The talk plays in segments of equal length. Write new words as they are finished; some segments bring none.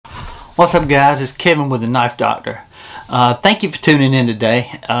What's up, guys? It's Kevin with the Knife Doctor. Thank you for tuning in today.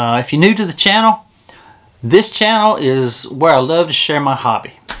 If you're new to the channel, this channel is where I love to share my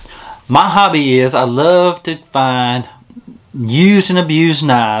hobby. My hobby is I love to find used and abused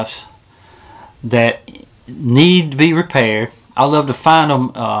knives that need to be repaired. I love to find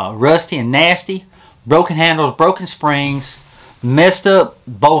them rusty and nasty, broken handles, broken springs, messed up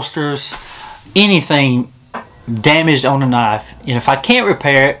bolsters, anything damaged on the knife. And if I can't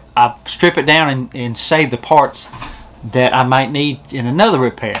repair it, I strip it down and save the parts that I might need in another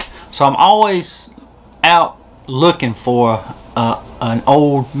repair. So I'm always out looking for an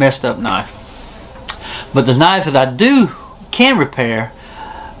old messed up knife. But the knives that I can repair,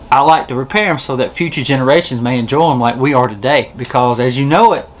 I like to repair them so that future generations may enjoy them like we are today. Because as you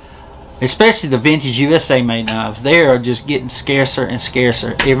know it, especially the vintage USA made knives, they are just getting scarcer and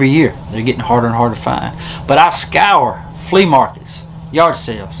scarcer every year. They're getting harder and harder to find. But I scour flea markets, yard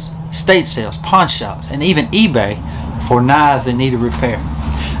sales, estate sales, pawn shops, and even eBay for knives that need a repair.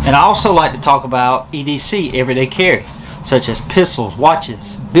 And I also like to talk about EDC, everyday carry, such as pistols,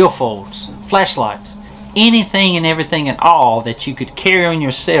 watches, billfolds, flashlights, anything and everything and all that you could carry on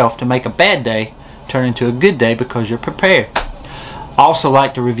yourself to make a bad day turn into a good day because you're prepared. I also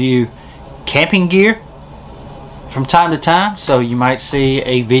like to review camping gear from time to time, so you might see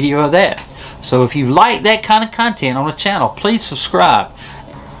a video of that. So if you like that kind of content on the channel, please subscribe.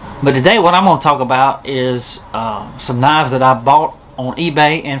 But today what I'm going to talk about is some knives that I bought on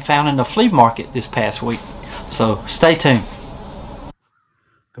eBay and found in the flea market this past week. So stay tuned.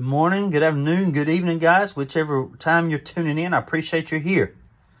 Good morning, good afternoon, good evening, guys. Whichever time you're tuning in, I appreciate you're here.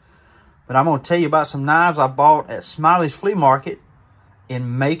 But I'm going to tell you about some knives I bought at Smiley's Flea Market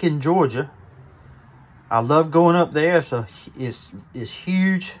in Macon, Georgia. I love going up there. So it's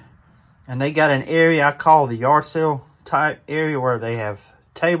huge, and they got an area I call the yard sale type area where they have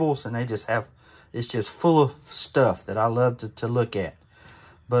tables, and they just have, it's just full of stuff that I love to look at.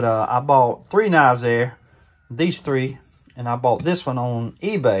 But I bought 3 knives there, these 3, and I bought this one on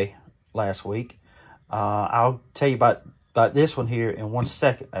eBay last week. I'll tell you about this one here in 1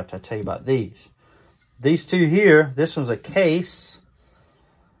 second after I tell you about these. These 2 here, this one's a case,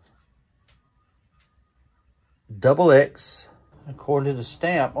 XX. According to the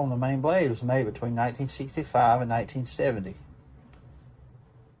stamp on the main blade, it was made between 1965 and 1970.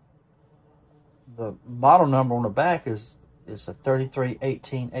 The model number on the back is a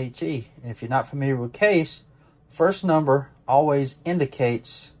 3318HE. And if you're not familiar with case, first number always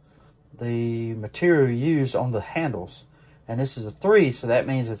indicates the material used on the handles. And this is a 3, so that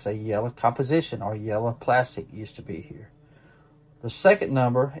means it's a yellow composition or yellow plastic used to be here. The second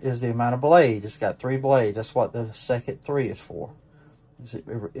number is the amount of blades. It's got 3 blades. That's what the second 3 is for.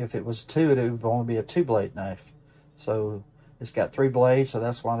 If it was 2, it would only be a 2-blade knife. So it's got 3 blades, so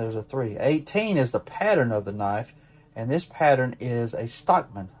that's why there's a 3. 18 is the pattern of the knife, and this pattern is a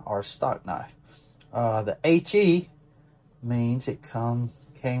stockman or a stock knife. The HE means it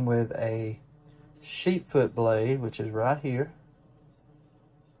came with a sheepfoot blade, which is right here,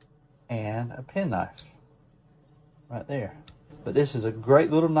 and a penknife right there. But this is a great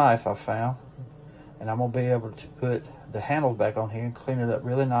little knife I found, and I'm going to be able to put the handles back on here and clean it up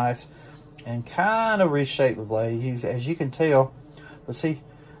really nice and kind of reshape the blade, as you can tell. But see,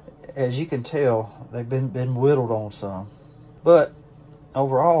 as you can tell, they've been whittled on some. But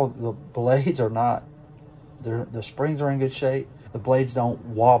overall, the blades are not, the springs are in good shape. The blades don't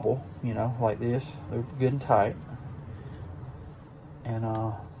wobble, you know, like this. They're good and tight. And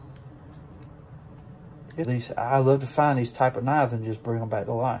I love to find these type of knives and just bring them back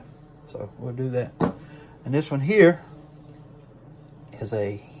to life. So we'll do that. And this one here is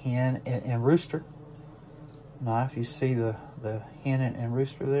a Hen and Rooster knife. You see the Hen and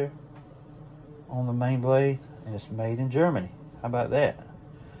Rooster there on the main blade, and it's made in Germany. How about that?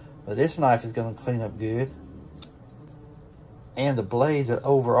 But this knife is going to clean up good, and the blades are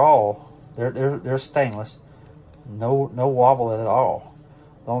overall they're stainless, no wobble at all.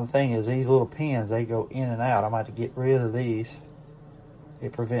 The only thing is these little pins, they go in and out. I'm going to have to get rid of these.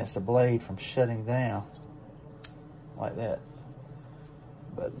 It prevents the blade from shutting down like that.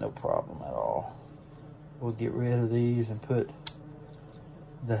 But no problem at all. We'll get rid of these and put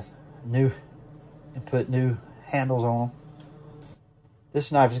new handles on them.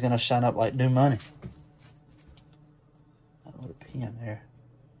 This knife is going to shine up like new money. That little pin there,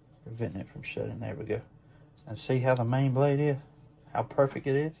 preventing it from shutting. There we go. And see how the main blade is? How perfect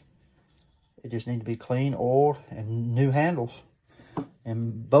it is. It just needs to be clean, oiled, and new handles.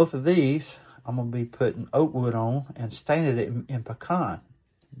 And both of these, I'm going to be putting oak wood on and staining it in pecan.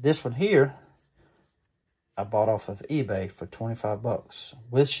 This one here, I bought off of eBay for 25 bucks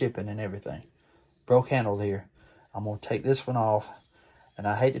with shipping and everything. Broke handle here. I'm going to take this one off. And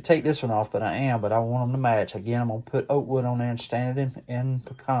I hate to take this one off, but I am. But I want them to match. Again, I'm going to put oak wood on there and stand it in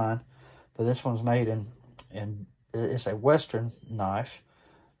pecan. But this one's made in it's a Western knife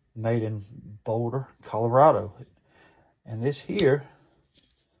made in Boulder, Colorado. And this here,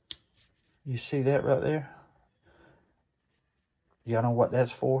 you see that right there? Y'all know what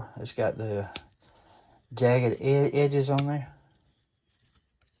that's for? It's got the jagged edges on there.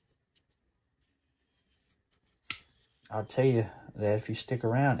 I'll tell you that if you stick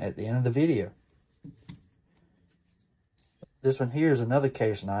around at the end of the video. This one here is another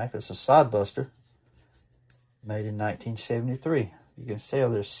case knife. It's a sod buster made in 1973. You can see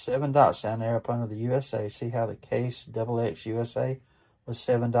there's 7 dots down there up under the USA. See how the case XX USA was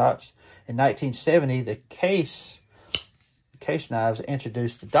 7 dots? In 1970, the case knives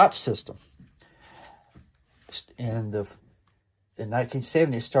introduced the dot system. In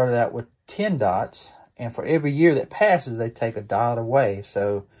 1970, it started out with 10 dots. And for every year that passes, they take a dot away.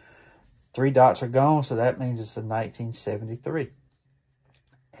 So 3 dots are gone, so that means it's in 1973.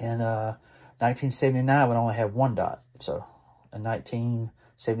 And 1979 would only have 1 dot. So in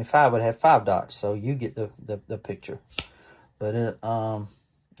 1975 would have 5 dots. So you get the picture. But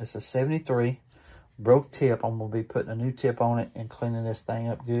it's a 73. Broke tip. I'm going to be putting a new tip on it and cleaning this thing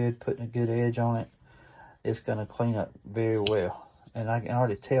up good, putting a good edge on it. It's going to clean up very well. And I can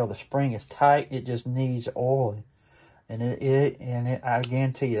already tell the spring is tight. It just needs oil. And I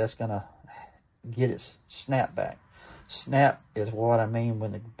guarantee you that's going to get its snap back. Snap is what I mean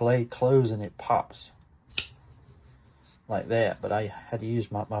when the blade closes and it pops. Like that. But I had to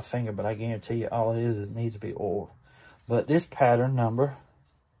use my finger. But I guarantee you all it is it needs to be oiled. But this pattern number,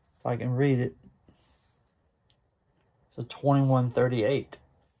 if I can read it, it's a 2138.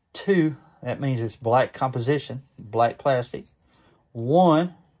 2, that means it's black composition, black plastic.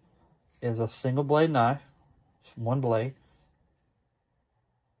 1 is a single blade knife. It's 1 blade.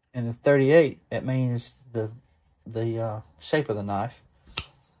 And the 38, that means the shape of the knife.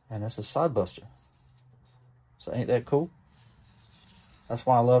 And it's a side buster. So ain't that cool? That's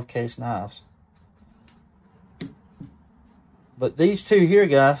why I love case knives. But these two here,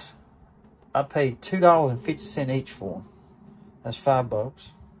 guys, I paid $2.50 each for them. That's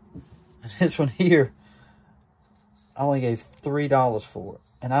 $5. And this one here, I only gave $3 for it.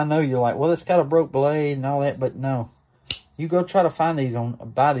 And I know you're like, well, it's got a broke blade and all that, but no. You go try to find these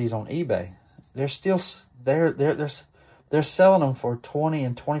buy these on eBay. They're still they're selling them for 20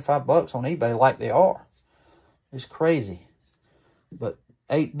 and 25 bucks on eBay like they are. It's crazy. But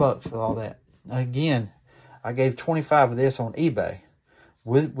 $8 for all that. Again, I gave 25 of this on eBay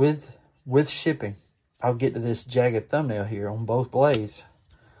with shipping. I'll get to this jagged thumbnail here on both blades.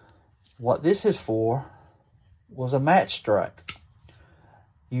 What this is for was a match strike.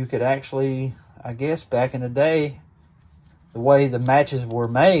 You could actually, I guess back in the day, the way the matches were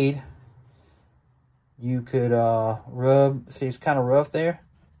made, you could rub, see it's kind of rough there,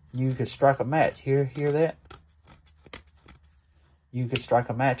 you could strike a match. Hear that? You could strike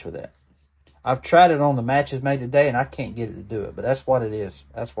a match with that. I've tried it on the matches made today and I can't get it to do it, but that's what it is.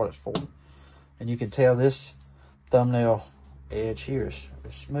 That's what it's for. And you can tell this thumbnail edge here is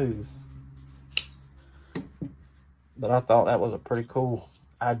smooth. But I thought that was a pretty cool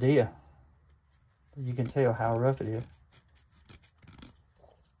idea. You can tell how rough it is.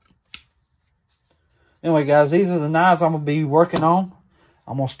 Anyway, guys, these are the knives I'm going to be working on.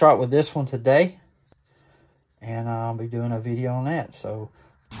 I'm going to start with this one today. And I'll be doing a video on that. So,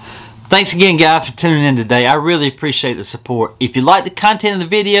 thanks again, guys, for tuning in today. I really appreciate the support. If you like the content of the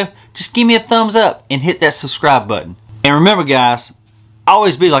video, just give me a thumbs up and hit that subscribe button. And remember, guys,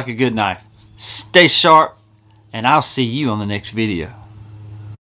 always be like a good knife. Stay sharp. And I'll see you on the next video.